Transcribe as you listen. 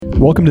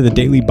Welcome to the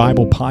Daily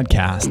Bible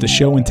Podcast, a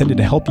show intended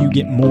to help you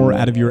get more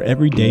out of your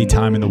everyday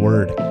time in the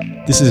Word.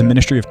 This is a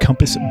ministry of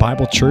Compass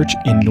Bible Church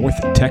in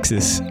North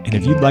Texas, and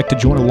if you'd like to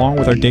join along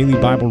with our daily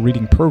Bible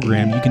reading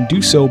program, you can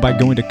do so by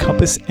going to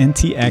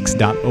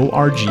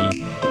compassntx.org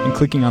and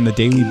clicking on the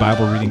Daily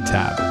Bible Reading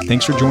tab.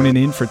 Thanks for joining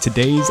in for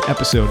today's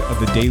episode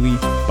of the Daily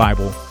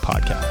Bible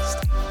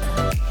Podcast.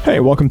 Hey,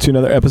 welcome to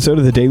another episode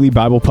of the Daily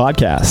Bible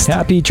Podcast.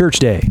 Happy Church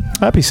Day.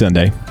 Happy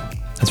Sunday.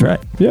 That's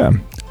right. Yeah,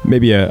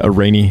 maybe a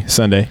rainy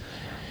Sunday.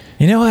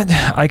 You know what?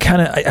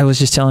 I was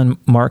just telling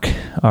Mark,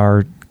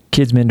 our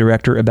Kidsman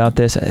director, about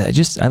this.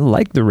 I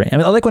like the rain. I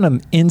mean, I like when I'm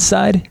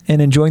inside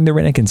and enjoying the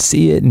rain. I can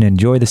see it and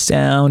enjoy the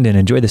sound and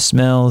enjoy the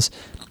smells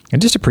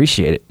and just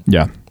appreciate it.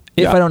 Yeah.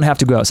 If I don't have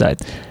to go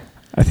outside.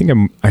 I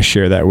think I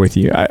share that with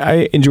you.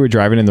 I enjoy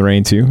driving in the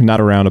rain too, not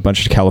around a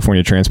bunch of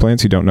California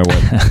transplants who don't know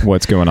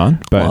what's going on.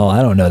 But well,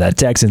 I don't know that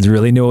Texans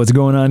really know what's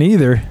going on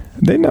either.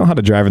 They know how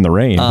to drive in the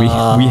rain. We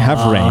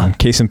have rain.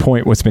 Case in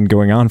point, what's been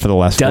going on for the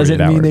last 48 hours.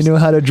 Doesn't mean they know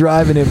how to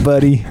drive in it,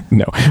 buddy.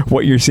 No.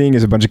 What you're seeing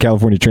is a bunch of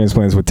California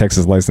transplants with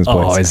Texas license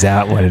plates. Oh, is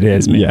that what it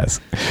is, man? Yes.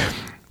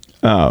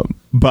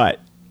 But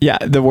yeah,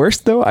 the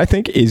worst though, I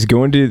think, is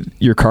going to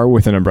your car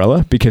with an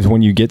umbrella, because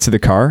when you get to the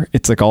car,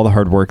 it's like all the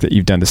hard work that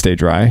you've done to stay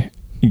dry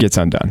gets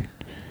undone.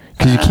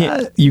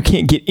 Because you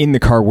can't get in the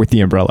car with the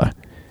umbrella.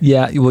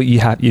 Yeah, well,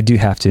 you do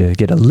have to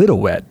get a little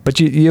wet, but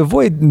you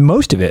avoid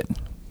most of it.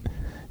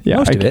 Yeah,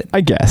 most of it.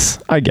 I guess.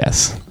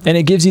 And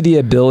it gives you the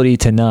ability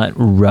to not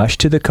rush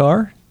to the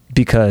car,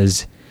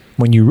 because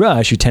when you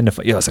rush, you tend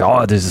to, it's like,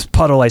 oh, there's this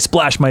puddle, I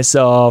splash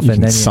myself.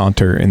 And then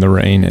saunter in the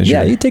rain.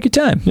 You take your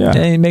time. Yeah.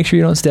 And make sure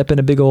you don't step in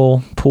a big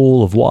old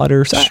pool of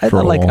water. So I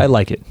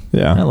like it.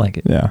 Yeah. I like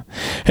it. Yeah.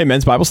 Hey,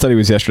 men's Bible study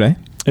was yesterday.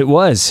 It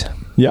was.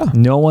 Yeah.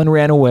 No one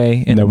ran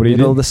away in the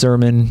middle of the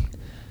sermon.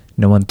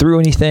 No one threw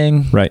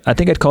anything. Right. I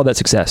think I'd call that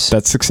success.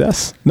 That's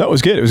success. No, it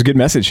was good. It was a good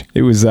message.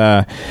 It was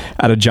out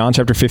of John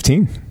chapter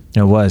 15.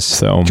 It was.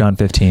 So John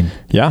 15.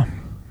 Yeah.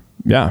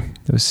 Yeah.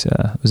 It was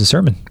a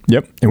sermon.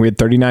 Yep. And we had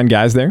 39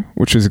 guys there,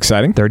 which was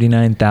exciting.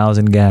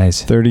 39,000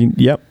 guys. 30.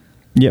 Yep.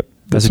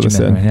 That's what you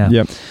said. Right? Yeah.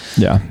 Yep.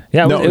 Yeah.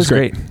 Yeah. No, it was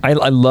great. I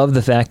love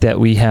the fact that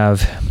we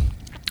have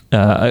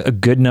a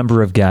good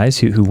number of guys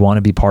who want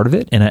to be part of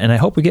it, and I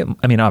hope we get.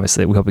 I mean,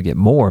 obviously, we hope we get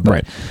more, but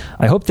right.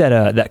 I hope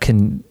that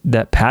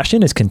that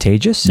passion is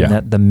contagious, and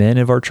that the men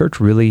of our church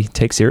really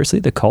take seriously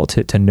the call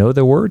to know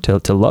the Word,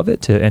 to love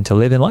it, and to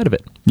live in light of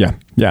it. Yeah,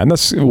 and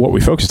that's what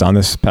we focused on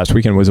this past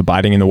weekend, was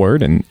abiding in the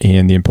Word and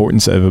the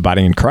importance of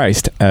abiding in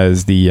Christ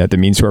as the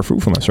means to our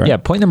fruitfulness. Right. Yeah.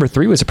 Point number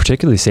 3 was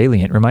particularly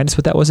salient. Remind us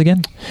what that was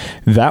again.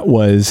 That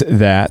was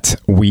that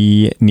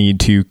we need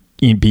to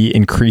be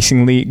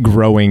increasingly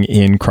growing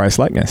in Christ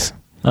likeness.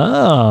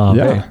 Oh,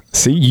 yeah. Okay.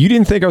 See, you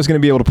didn't think I was going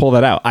to be able to pull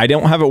that out. I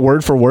don't have it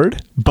word for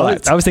word,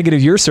 but I was thinking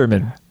of your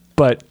sermon.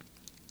 But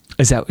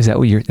is that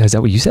what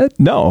you said?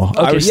 No, okay,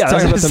 I was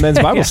talking about the men's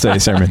Bible study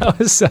sermon. I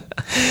was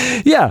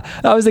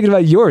thinking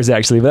about yours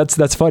actually. But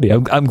that's funny.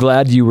 I'm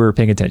glad you were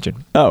paying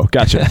attention. Oh,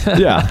 gotcha.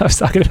 Yeah, I was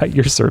talking about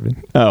your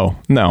sermon. Oh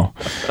no,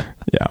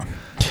 yeah.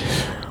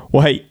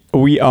 Well, hey,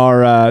 we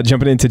are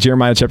jumping into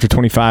Jeremiah chapter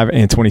 25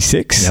 and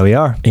 26. Yeah, we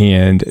are.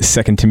 And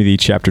 2 Timothy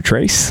chapter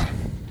trace.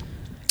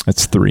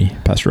 That's 3,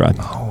 Pastor Rod.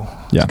 Oh,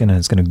 yeah. I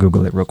was gonna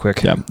Google it real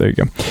quick. Yeah, there you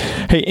go.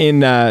 Hey, in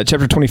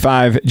chapter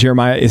 25,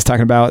 Jeremiah is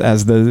talking about,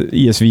 as the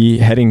ESV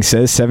heading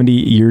says, 70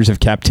 years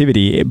of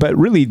captivity. But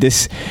really,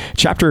 this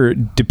chapter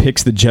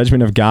depicts the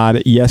judgment of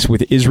God, yes,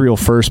 with Israel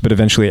first, but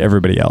eventually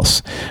everybody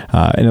else.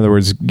 In other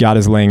words, God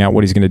is laying out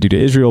what he's going to do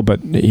to Israel, but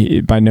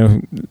by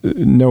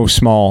no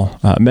small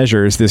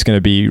measure is this going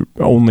to be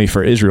only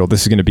for Israel.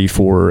 This is going to be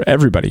for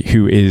everybody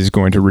who is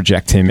going to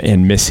reject him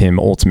and miss him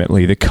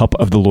ultimately. The cup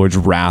of the Lord's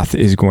wrath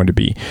is going to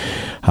be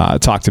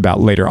talked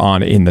about later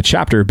on in the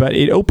chapter, but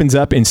it opens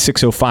up in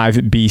 605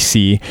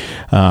 BC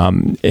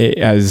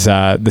as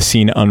the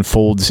scene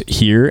unfolds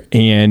here,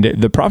 and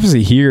the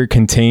prophecy here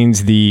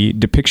contains the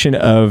depiction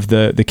of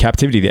the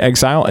captivity, the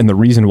exile, and the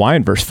reason why.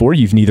 In verse 4,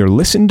 you've neither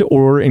listened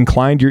or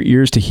inclined your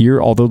ears to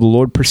hear, although the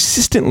Lord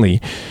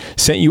persistently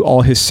sent you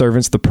all his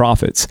servants, the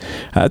prophets.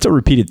 That's a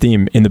repeated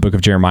theme in the book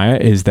of Jeremiah,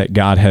 is that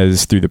God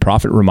has, through the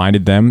prophet,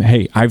 reminded them,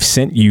 hey, I've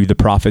sent you the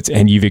prophets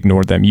and you've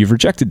ignored them. You've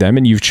rejected them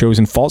and you've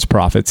chosen false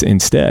prophets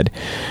instead.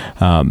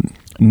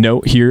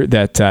 Note here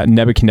that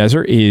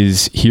Nebuchadnezzar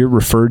is here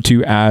referred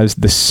to as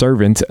the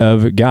servant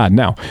of God.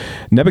 Now,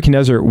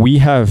 Nebuchadnezzar, we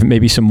have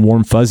maybe some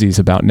warm fuzzies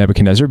about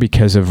Nebuchadnezzar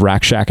because of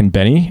Rakshak and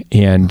Benny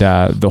and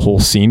the whole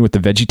scene with the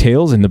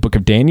VeggieTales in the book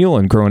of Daniel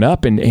and growing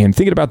up and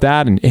thinking about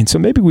that. And so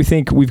maybe we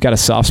think we've got a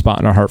soft spot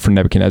in our heart for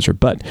Nebuchadnezzar.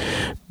 But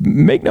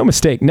make no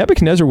mistake,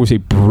 Nebuchadnezzar was a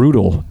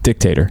brutal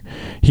dictator.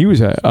 He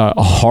was a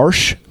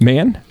harsh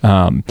man.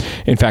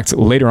 In fact,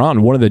 later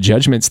on, one of the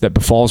judgments that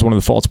befalls one of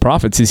the false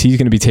prophets is he's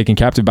going to be taken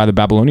captive by the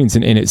Babylonians,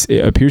 and it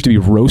appears to be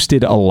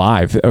roasted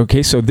alive.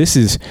 Okay, so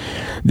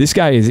this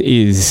guy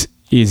is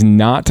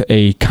not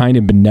a kind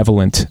and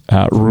benevolent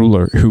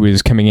ruler who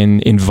is coming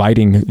in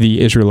inviting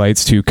the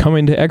Israelites to come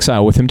into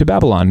exile with him to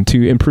Babylon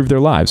to improve their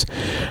lives.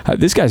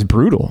 This guy's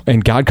brutal,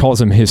 and God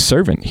calls him his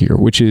servant here,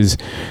 which is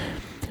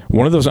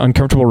one of those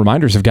uncomfortable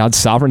reminders of God's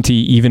sovereignty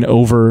even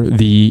over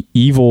the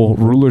evil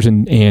rulers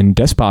and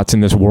despots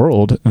in this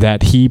world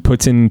that he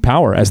puts in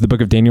power, as the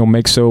book of Daniel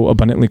makes so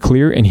abundantly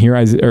clear. And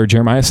here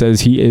Jeremiah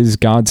says he is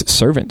God's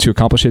servant to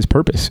accomplish his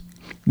purpose.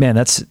 Man,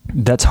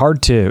 that's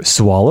hard to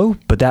swallow,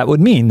 but that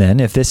would mean then,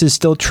 if this is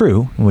still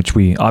true, which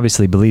we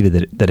obviously believe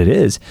that it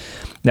is,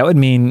 that would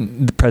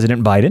mean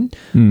President Biden,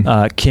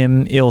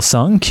 Kim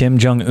Il-sung, Kim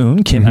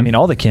Jong-un, I mean,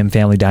 all the Kim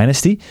family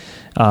dynasty,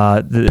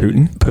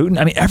 Putin.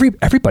 I mean,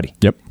 everybody.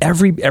 Yep.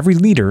 Every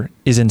leader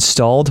is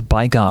installed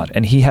by God,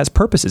 and he has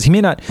purposes. He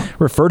may not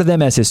refer to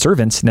them as his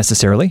servants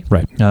necessarily,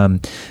 right?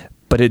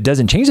 But it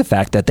doesn't change the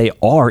fact that they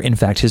are, in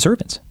fact, his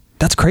servants.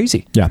 That's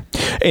crazy. Yeah.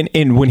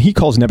 And when he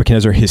calls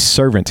Nebuchadnezzar his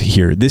servant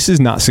here, this is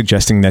not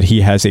suggesting that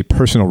he has a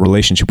personal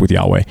relationship with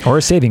Yahweh. Or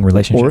a saving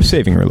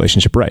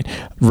relationship. Right.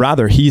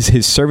 Rather, he's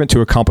his servant to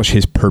accomplish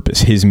his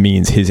purpose, his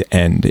means, his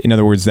end. In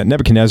other words, that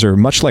Nebuchadnezzar,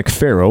 much like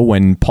Pharaoh,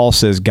 when Paul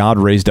says God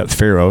raised up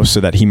Pharaoh so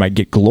that he might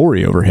get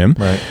glory over him,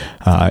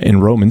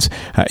 in Romans,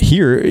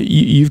 here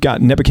you've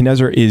got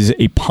Nebuchadnezzar is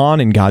a pawn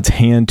in God's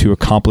hand to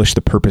accomplish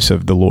the purpose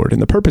of the Lord.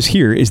 And the purpose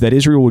here is that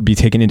Israel would be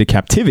taken into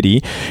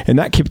captivity, and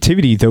that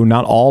captivity, though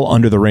not all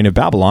under the reign of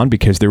Babylon,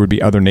 because there would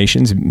be other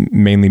nations,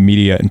 mainly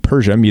Media and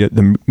Persia,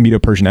 the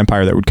Medo-Persian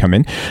Empire that would come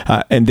in,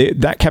 and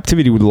that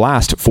captivity would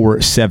last for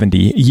 70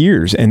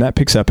 years, and that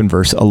picks up in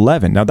verse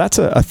 11. Now, that's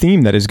a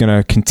theme that is going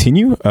to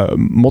continue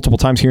multiple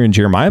times here in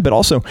Jeremiah, but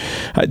also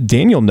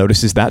Daniel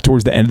notices that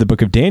towards the end of the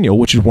book of Daniel,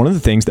 which is one of the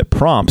things that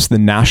prompts the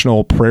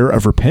national prayer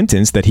of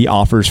repentance that he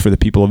offers for the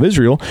people of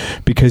Israel,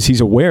 because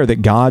he's aware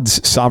that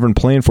God's sovereign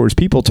plan for his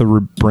people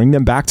to bring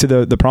them back to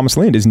the promised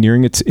land is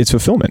nearing its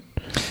fulfillment.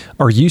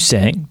 Are you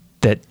saying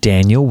that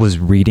Daniel was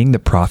reading the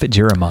prophet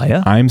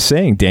Jeremiah? I'm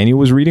saying Daniel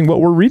was reading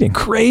what we're reading.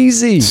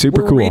 Crazy.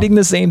 Super cool. We're reading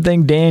the same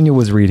thing Daniel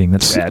was reading.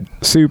 That's bad.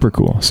 Super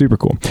cool.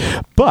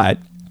 But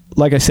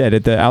like I said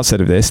at the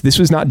outset of this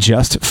was not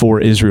just for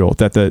Israel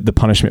that the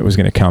punishment was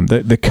going to come.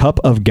 The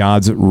cup of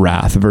God's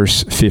wrath,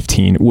 verse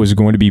 15, was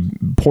going to be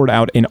poured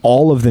out, and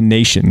all of the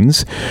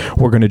nations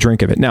were going to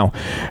drink of it. Now,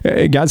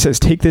 God says,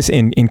 take this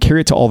and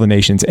carry it to all the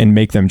nations and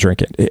make them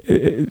drink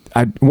it.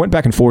 I went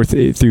back and forth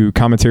through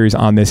commentaries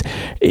on this.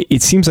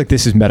 It seems like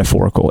this is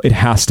metaphorical. It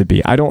has to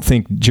be. I don't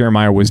think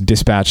Jeremiah was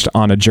dispatched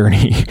on a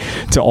journey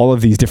to all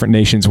of these different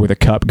nations with a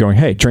cup going,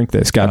 hey, drink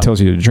this. God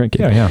tells you to drink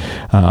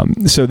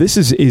it. So this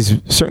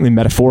is certainly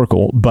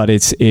metaphorical, but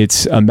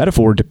it's a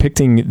metaphor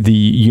depicting the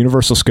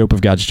universal scope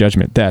of God's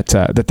judgment, that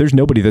there's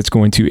nobody that's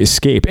going to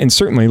escape. And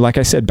certainly, like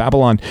I said,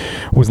 Babylon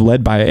was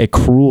led by a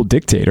cruel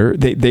dictator.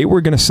 They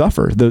were going to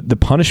suffer the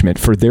punishment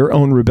for their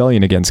own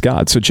rebellion against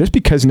God. So just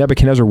because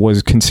Nebuchadnezzar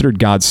was considered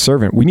God's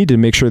servant, we need to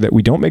make sure that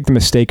we don't make the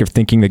mistake of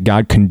thinking that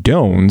God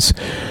condones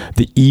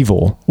the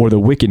evil or the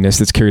wickedness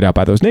that's carried out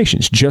by those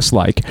nations, just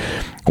like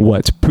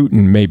what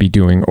Putin may be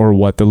doing, or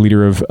what the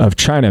leader of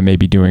China may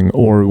be doing,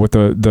 or what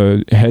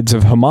the heads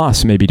of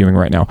Hamas may be doing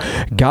right now.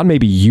 God may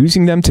be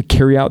using them to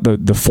carry out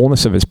the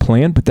fullness of his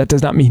plan, but that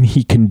does not mean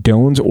he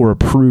condones or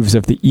approves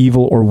of the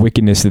evil or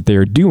wickedness that they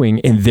are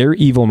doing, and their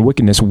evil and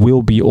wickedness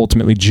will be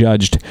ultimately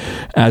judged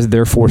as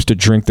they're forced to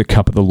drink the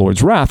cup of the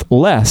Lord's wrath,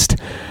 unless,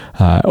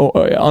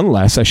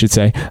 I should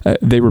say,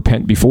 they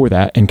repent before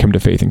that and come to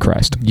faith in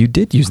Christ. You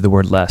did use the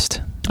word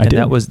lest. I did.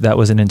 That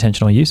was an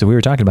intentional use. So we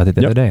were talking about it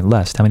the other day.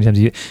 Lest. How many times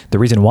the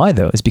reason why,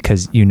 though, is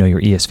because you know your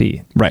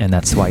ESV. Right. And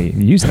that's why you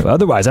use it.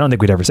 Otherwise, I don't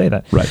think we'd ever say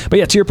that. Right. But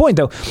yeah, to your point,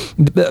 though,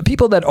 the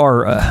people that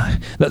are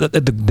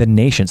the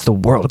nations, the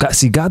world,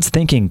 God's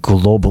thinking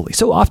globally.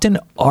 So often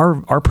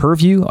our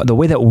purview, the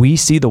way that we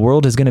see the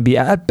world is going to be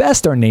at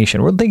best our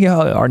nation. We're thinking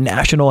about our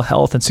national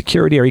health and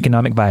security, our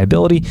economic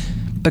viability.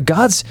 But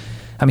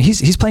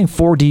he's playing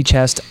 4D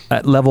chess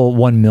at level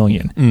 1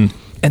 million.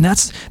 And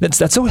that's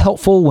so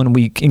helpful when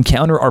we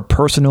encounter our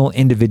personal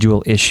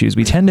individual issues.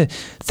 We tend to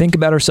think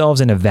about ourselves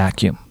in a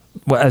vacuum,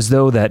 as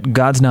though that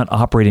God's not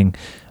operating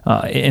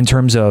in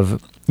terms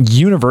of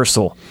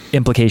universal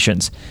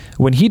implications.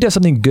 When he does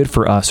something good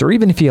for us, or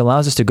even if he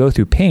allows us to go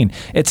through pain,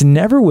 it's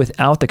never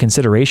without the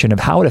consideration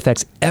of how it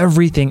affects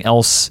everything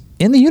else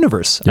in the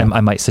universe. Yeah.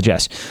 I might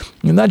suggest,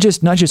 not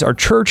just our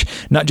church,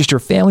 not just your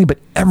family, but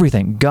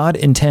everything. God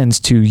intends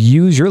to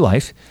use your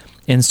life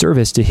in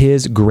service to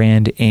his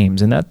grand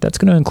aims. And that's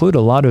going to include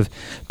a lot of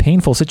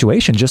painful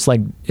situations, just like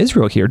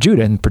Israel here,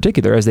 Judah in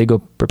particular, as they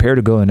prepare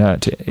to go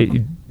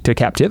to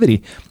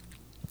captivity.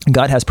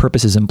 God has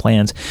purposes and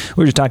plans.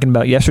 We were just talking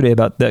about yesterday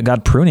about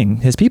God pruning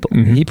his people.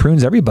 Mm-hmm. He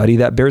prunes everybody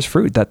that bears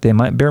fruit, that they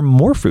might bear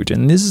more fruit.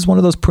 And this is one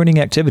of those pruning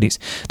activities.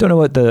 Don't know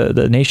what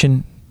the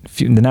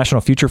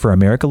national future for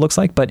America looks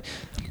like, but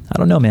I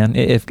don't know, man.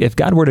 If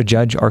God were to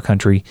judge our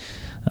country,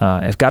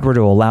 if God were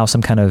to allow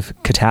some kind of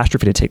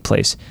catastrophe to take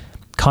place,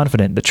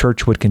 confident the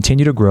church would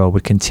continue to grow,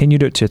 would continue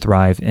to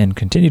thrive, and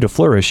continue to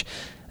flourish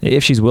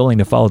if she's willing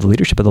to follow the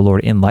leadership of the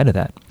Lord in light of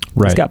that.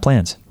 Right. He's got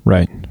plans.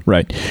 Right.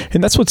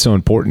 And that's what's so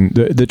important.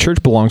 The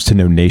church belongs to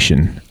no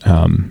nation.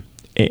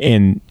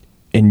 And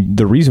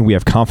the reason we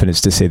have confidence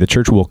to say the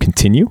church will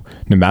continue,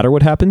 no matter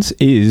what happens,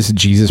 is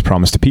Jesus'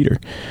 promise to Peter.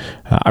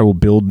 I will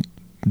build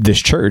this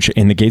church,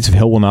 and the gates of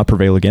hell will not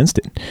prevail against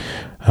it.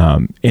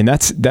 And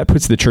that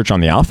puts the church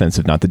on the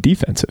offensive, not the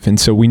defensive. And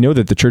so we know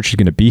that the church is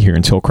going to be here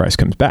until Christ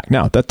comes back.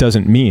 Now, that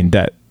doesn't mean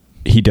that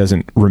he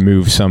doesn't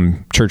remove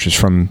some churches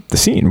from the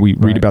scene. We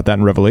read about that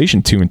in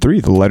Revelation 2 and 3,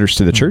 the letters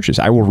to the churches.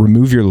 I will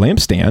remove your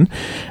lampstand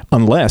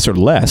unless or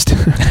lest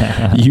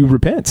you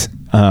repent.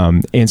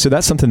 And so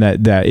that's something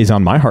that is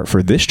on my heart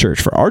for this church,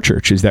 for our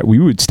church, is that we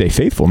would stay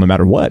faithful no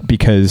matter what,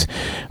 because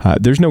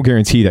there's no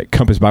guarantee that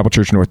Compass Bible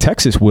Church North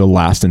Texas will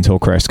last until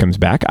Christ comes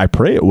back. I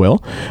pray it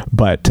will,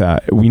 but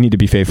we need to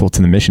be faithful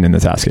to the mission and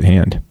the task at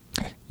hand.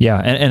 Yeah.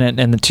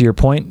 And to your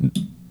point,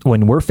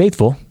 when we're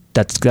faithful,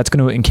 that's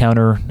going to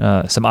encounter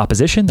some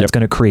opposition. That's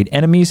going to create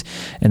enemies,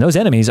 and those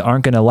enemies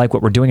aren't going to like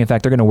what we're doing. In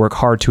fact, they're going to work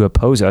hard to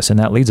oppose us, and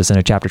that leads us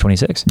into chapter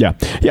 26. Yeah.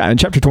 And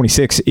chapter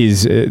 26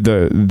 is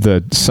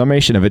the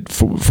summation of it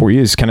for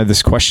you is kind of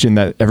this question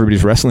that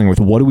everybody's wrestling with: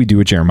 what do we do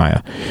with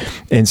Jeremiah?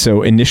 And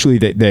so initially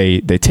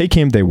they take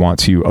him, they want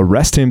to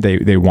arrest him,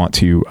 they want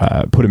to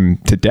put him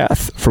to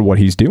death for what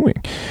he's doing,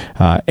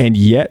 and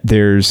yet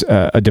there's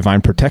a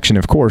divine protection,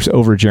 of course,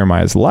 over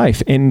Jeremiah's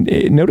life. And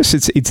notice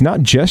it's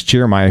not just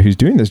Jeremiah who's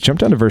doing this. Jump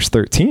down to verse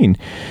 13.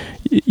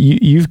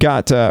 You've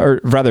got,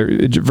 or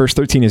rather, verse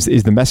 13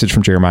 is the message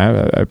from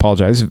Jeremiah. I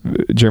apologize.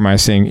 Jeremiah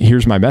is saying,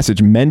 here's my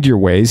message: mend your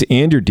ways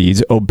and your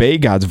deeds, obey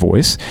God's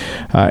voice,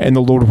 and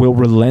the Lord will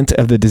relent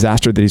of the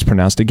disaster that he's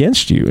pronounced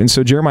against you. And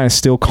so Jeremiah is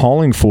still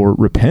calling for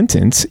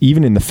repentance,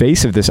 even in the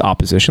face of this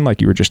opposition, like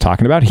you were just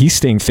talking about. He's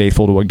staying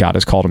faithful to what God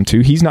has called him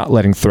to. He's not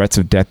letting threats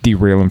of death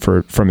derail him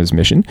from his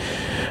mission.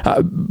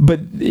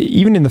 But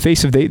even in the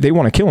face of they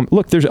want to kill him,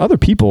 look, there's other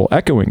people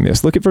echoing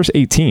this. Look at verse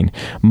 18.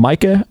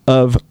 Micah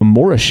of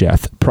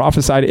Moresheth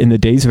prophesied in the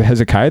days of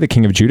Hezekiah, the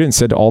king of Judah, and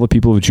said to all the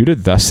people of Judah,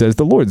 thus says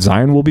the Lord,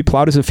 Zion will be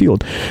plowed as a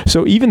field.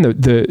 So even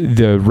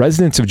the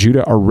residents of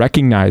Judah are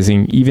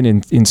recognizing, even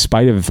in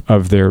spite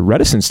of their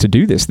reticence to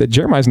do this, that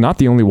Jeremiah is not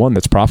the only one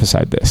that's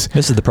prophesied this.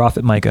 This is the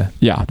prophet Micah.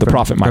 Yeah,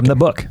 prophet Micah. From the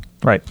book.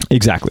 Right.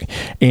 Exactly.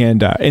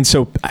 And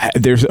so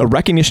there's a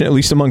recognition, at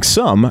least among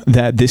some,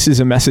 that this is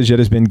a message that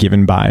has been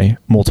given by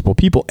multiple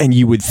people. And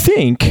you would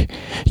think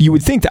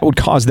that would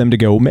cause them to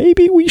go,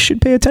 maybe we should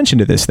pay attention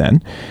to this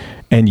then.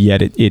 And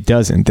yet it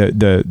doesn't.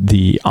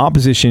 The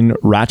opposition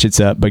ratchets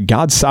up, but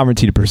God's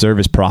sovereignty to preserve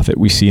his prophet,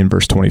 we see in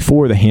verse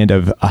 24, the hand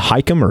of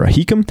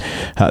Ahikam,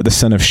 the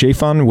son of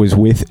Shaphan, was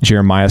with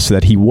Jeremiah so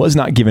that he was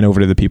not given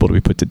over to the people to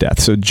be put to death.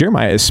 So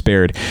Jeremiah is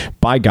spared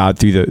by God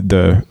through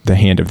the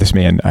hand of this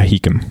man,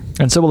 Ahikam.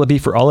 And so will it be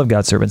for all of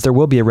God's servants. There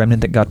will be a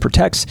remnant that God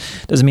protects.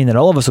 Doesn't mean that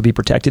all of us will be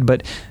protected,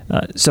 but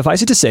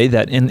suffice it to say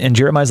that in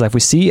Jeremiah's life, we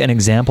see an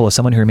example of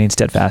someone who remains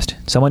steadfast,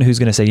 someone who's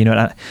going to say, you know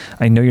what,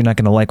 I know you're not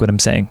going to like what I'm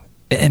saying.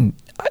 And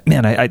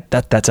man,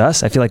 that's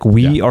us. I feel like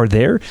we are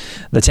there.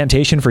 The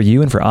temptation for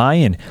you and for I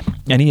and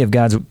any of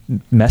God's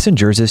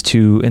messengers is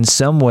to, in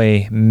some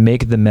way,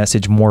 make the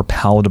message more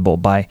palatable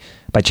by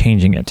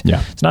changing it.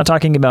 Yeah. It's not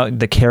talking about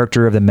the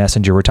character of the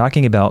messenger. We're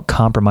talking about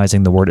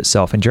compromising the word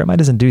itself. And Jeremiah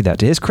doesn't do that,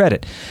 to his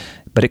credit.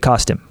 But it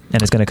cost him,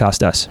 and it's going to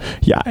cost us.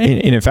 Yeah, and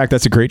in fact,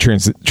 that's a great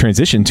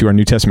transition to our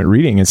New Testament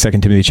reading in 2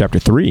 Timothy chapter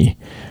 3,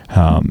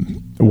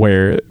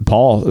 where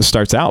Paul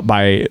starts out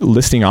by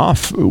listing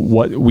off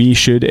what we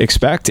should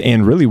expect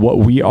and really what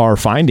we are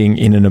finding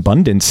in an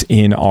abundance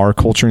in our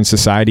culture and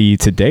society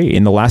today.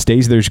 In the last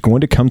days, there's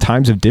going to come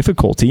times of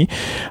difficulty.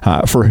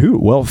 For who?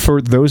 Well,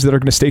 for those that are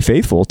going to stay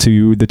faithful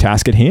to the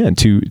task at hand,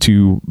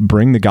 to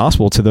bring the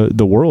gospel to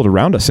the world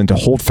around us and to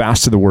hold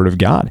fast to the word of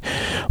God.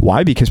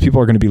 Why? Because people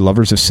are going to be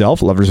lovers of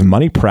self, lovers of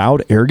money,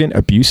 proud, arrogant,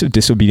 abusive,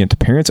 disobedient to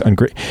parents,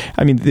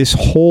 I mean, this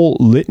whole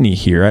litany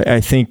here,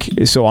 I think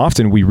so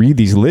often we read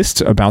these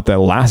lists about the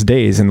last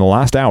days and the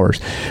last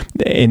hours,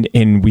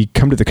 and we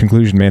come to the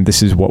conclusion, man,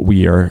 this is what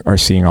we are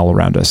seeing all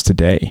around us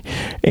today.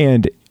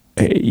 And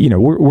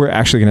we're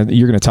actually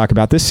you're going to talk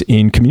about this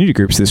in community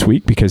groups this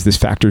week, because this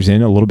factors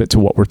in a little bit to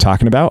what we're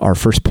talking about. Our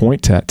first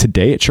point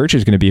today at church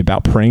is going to be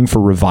about praying for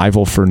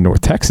revival for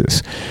North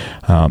Texas.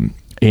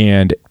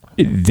 And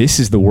this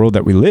is the world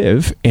that we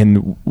live,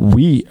 and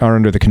we are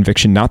under the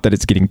conviction not that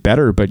it's getting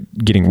better, but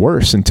getting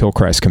worse until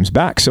Christ comes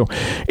back. So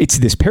it's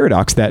this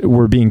paradox that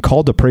we're being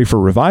called to pray for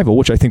revival,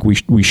 which I think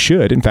we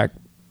should. In fact,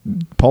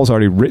 Paul's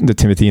already written to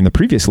Timothy in the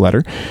previous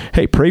letter,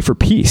 hey, pray for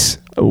peace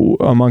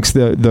amongst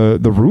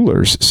the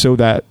rulers so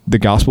that the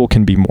gospel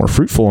can be more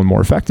fruitful and more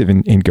effective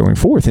in going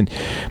forth.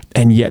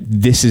 And yet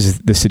this is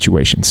the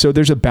situation. So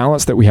there's a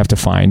balance that we have to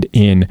find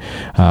in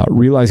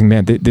realizing,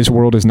 man, this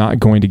world is not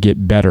going to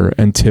get better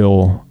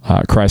until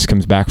Christ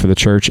comes back for the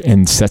church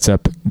and sets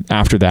up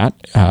after that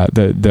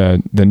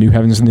the new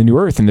heavens and the new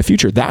earth in the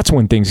future. That's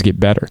when things get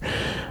better.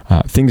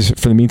 Things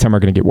for the meantime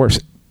are going to get worse.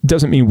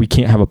 Doesn't mean we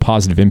can't have a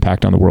positive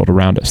impact on the world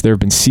around us. There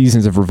have been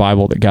seasons of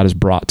revival that God has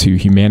brought to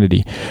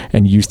humanity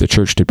and used the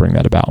church to bring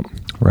that about.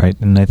 Right.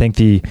 And I think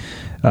the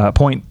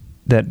point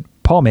that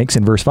Paul Paul makes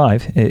in verse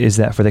 5 is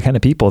that for the kind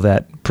of people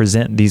that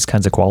present these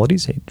kinds of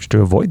qualities,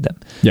 to avoid them.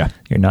 Yeah.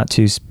 You're not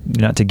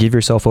to give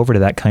yourself over to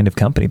that kind of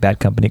company. Bad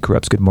company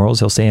corrupts good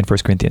morals, he'll say in 1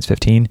 Corinthians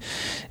 15.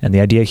 And the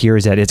idea here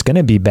is that it's going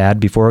to be bad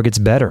before it gets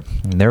better.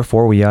 And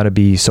therefore, we ought to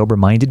be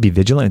sober-minded, be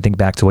vigilant, and think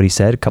back to what he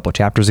said a couple of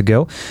chapters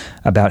ago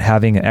about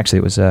having, actually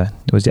it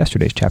was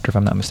yesterday's chapter, if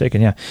I'm not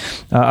mistaken,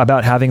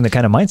 about having the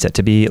kind of mindset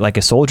to be like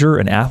a soldier,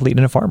 an athlete,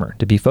 and a farmer,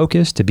 to be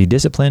focused, to be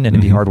disciplined, and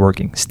to be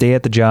hardworking. Stay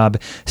at the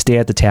job, stay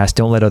at the task,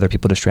 don't let other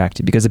people distract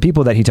you. Because the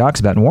people that he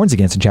talks about and warns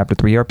against in chapter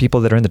 3 are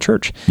people that are in the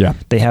church. Yeah.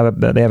 They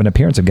have an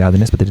appearance of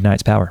godliness, but they deny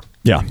its power.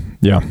 Yeah.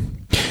 Yeah.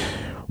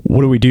 What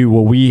do we do?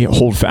 Well, we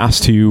hold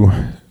fast to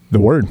the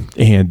word.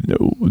 And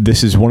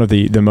this is one of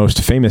the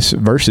most famous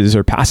verses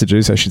or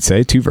passages, I should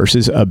say, 2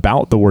 verses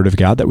about the word of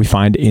God that we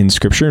find in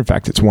Scripture. In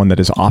fact, it's one that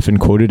is often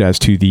quoted as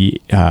to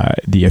the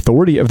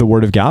authority of the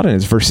word of God, and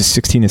it's verses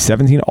 16 and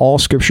 17. All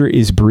Scripture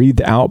is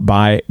breathed out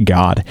by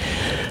God.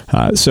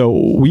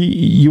 So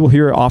you will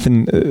hear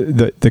often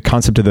the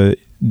concept of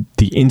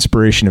the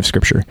inspiration of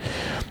Scripture.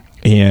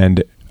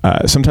 And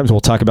sometimes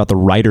we'll talk about the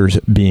writers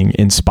being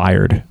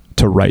inspired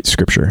to write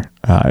Scripture.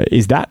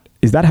 Is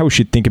that how we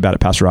should think about it,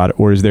 Pastor Rod,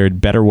 or is there a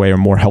better way or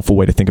more helpful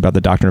way to think about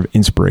the doctrine of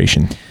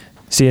inspiration?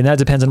 See, and that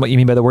depends on what you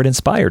mean by the word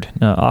inspired.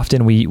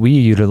 Often we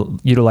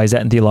utilize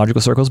that in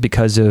theological circles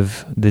because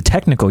of the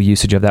technical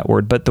usage of that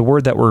word. But the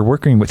word that we're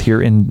working with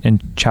here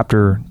in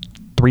chapter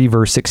 3,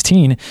 verse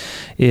 16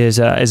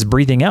 is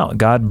breathing out,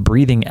 God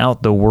breathing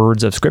out the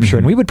words of Scripture.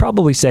 And we would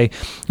probably say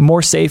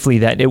more safely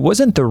that it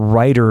wasn't the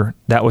writer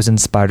that was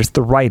inspired, it's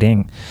the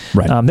writing.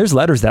 Right. There's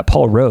letters that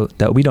Paul wrote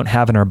that we don't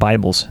have in our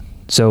Bibles.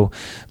 So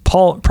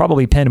Paul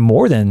probably penned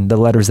more than the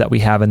letters that we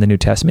have in the New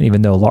Testament,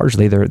 even though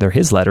largely they're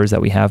his letters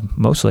that we have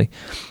mostly.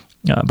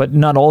 But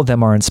not all of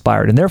them are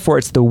inspired. And therefore,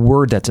 it's the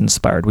word that's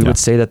inspired. We would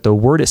say that the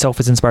word itself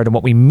is inspired. And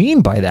what we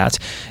mean by that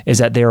is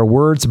that they are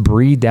words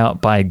breathed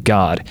out by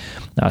God.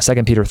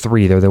 2 Peter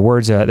 3, they're the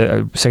words,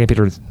 2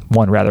 Peter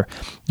 1, rather.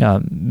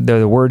 They're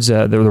the words,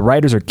 the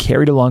writers are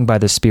carried along by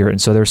the Spirit.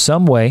 And so there's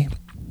some way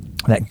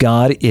that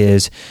God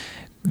is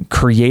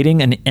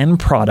creating an end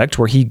product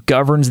where he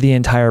governs the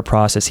entire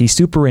process. He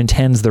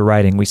superintends the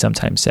writing, we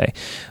sometimes say,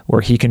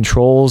 where he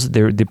controls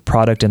the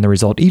product and the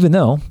result, even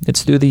though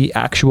it's through the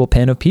actual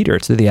pen of Peter.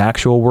 It's through the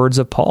actual words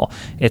of Paul.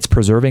 It's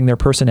preserving their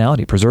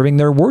personality, preserving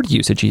their word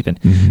usage even.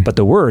 But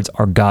the words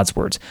are God's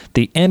words.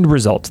 The end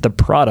result, the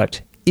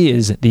product,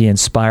 is the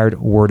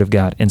inspired word of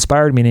God.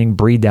 Inspired meaning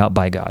breathed out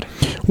by God.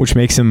 Which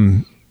makes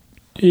him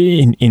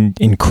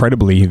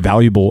incredibly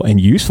valuable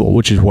and useful,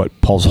 which is what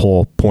Paul's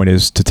whole point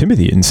is to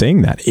Timothy in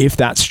saying that. If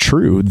that's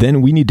true,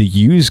 then we need to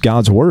use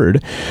God's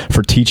word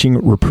for teaching,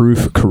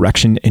 reproof,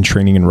 correction, and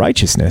training in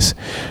righteousness,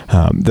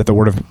 that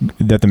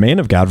the man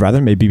of God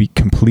rather may be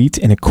complete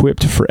and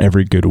equipped for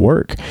every good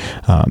work.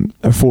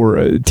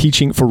 For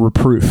teaching, for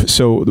reproof.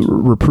 So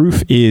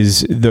reproof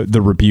is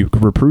the rebuke.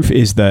 Reproof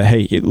is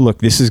hey, look,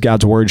 this is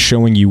God's word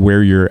showing you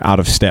where you're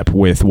out of step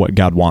with what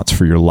God wants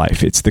for your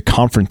life. It's the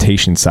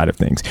confrontation side of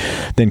things.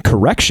 Then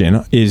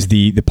correction is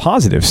the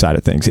positive side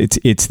of things.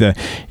 It's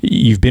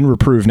you've been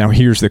reproved. Now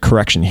here's the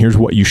correction. Here's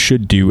what you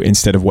should do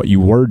instead of what you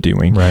were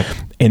doing. Right.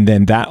 And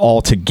then that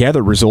all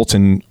together results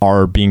in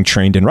our being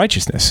trained in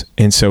righteousness.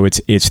 And so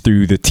it's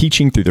through the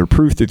teaching, through the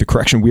reproof, through the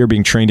correction, we are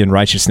being trained in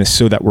righteousness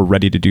so that we're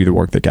ready to do the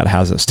work that God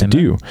has us to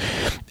do.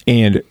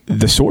 And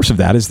the source of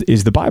that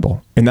is the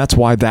Bible. And that's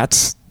why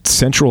that's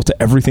central to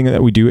everything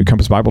that we do at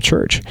Compass Bible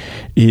Church.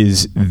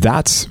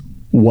 That's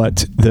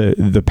what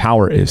the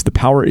power is. The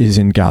power is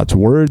in God's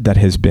word that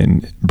has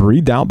been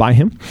breathed out by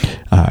him,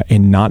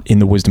 and not in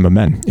the wisdom of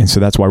men. And so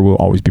that's why we'll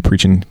always be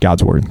preaching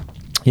God's word.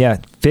 Yeah,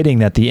 fitting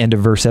that the end of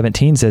verse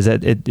 17 says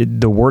that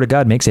the word of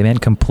God makes a man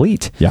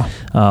complete,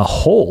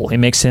 whole. It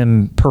makes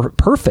him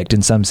perfect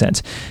in some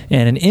sense.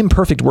 And an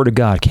imperfect word of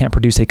God can't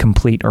produce a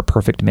complete or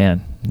perfect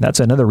man. That's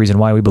another reason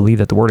why we believe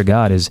that the word of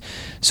God is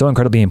so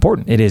incredibly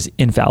important. It is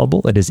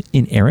infallible, it is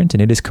inerrant,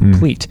 and it is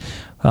complete,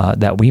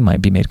 that we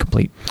might be made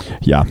complete.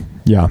 Yeah.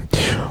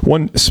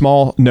 One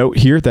small note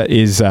here that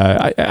is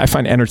I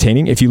find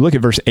entertaining. If you look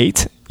at verse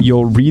 8,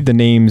 you'll read the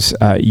names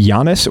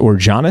Janus or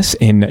Janus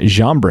and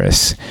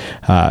Jambres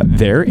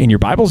there in your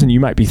Bibles, and you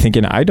might be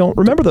thinking, I don't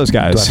remember those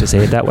guys. Do I have to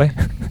say it that way?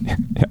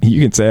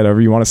 You can say it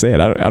however you want to say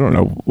it. I don't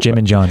know. Jim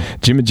and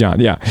John,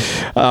 yeah.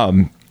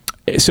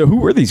 So who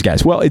were these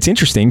guys? Well, it's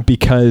interesting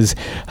because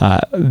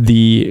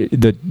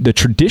the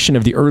tradition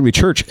of the early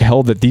church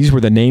held that these were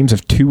the names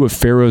of 2 of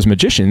Pharaoh's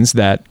magicians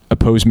that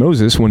opposed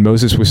Moses when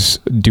Moses was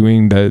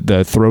doing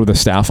the throw the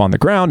staff on the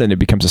ground and it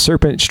becomes a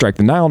serpent, strike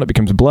the Nile and it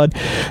becomes blood,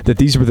 that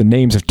these were the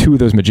names of 2 of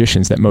those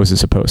magicians that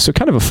Moses opposed. So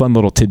kind of a fun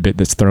little tidbit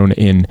that's thrown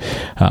in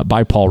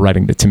by Paul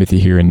writing to Timothy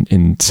here in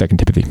 2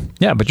 Timothy.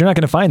 Yeah, but you're not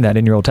going to find that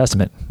in your Old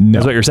Testament. No.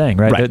 That's what you're saying,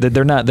 right?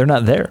 They're not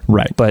there.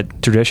 Right.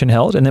 But tradition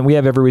held, and then we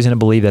have every reason to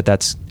believe that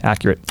that's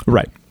accurate.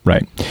 Right.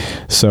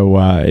 So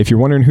if you're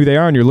wondering who they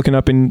are and you're looking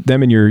up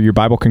them in your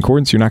Bible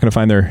concordance, you're not going to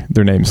find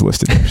their names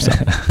listed there. So,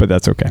 but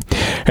that's okay.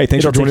 Hey,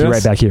 thanks for joining us.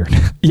 Right back here.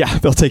 Yeah,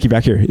 they'll take you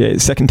back here. 2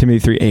 Timothy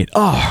 3:8.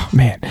 Oh,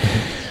 man.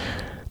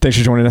 Thanks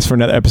for joining us for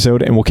another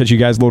episode, and we'll catch you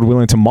guys, Lord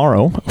willing,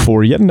 tomorrow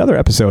for yet another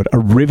episode, a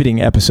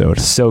riveting episode.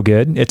 So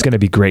good. It's going to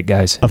be great,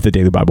 guys. Of the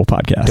Daily Bible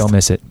Podcast. Don't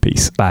miss it.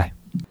 Peace. Bye.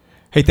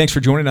 Hey, thanks for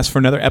joining us for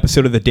another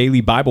episode of the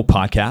Daily Bible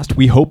Podcast.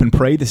 We hope and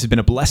pray this has been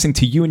a blessing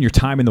to you and your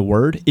time in the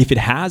Word. If it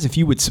has, if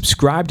you would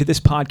subscribe to this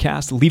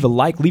podcast, leave a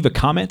like, leave a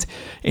comment,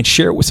 and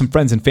share it with some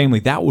friends and family,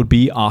 that would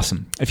be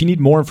awesome. If you need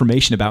more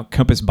information about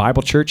Compass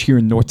Bible Church here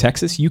in North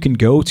Texas, you can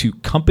go to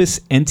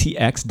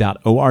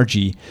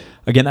compassntx.org.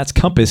 Again, that's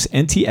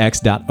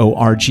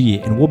compassntx.org,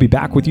 and we'll be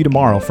back with you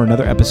tomorrow for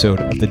another episode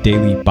of the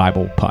Daily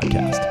Bible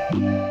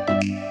Podcast.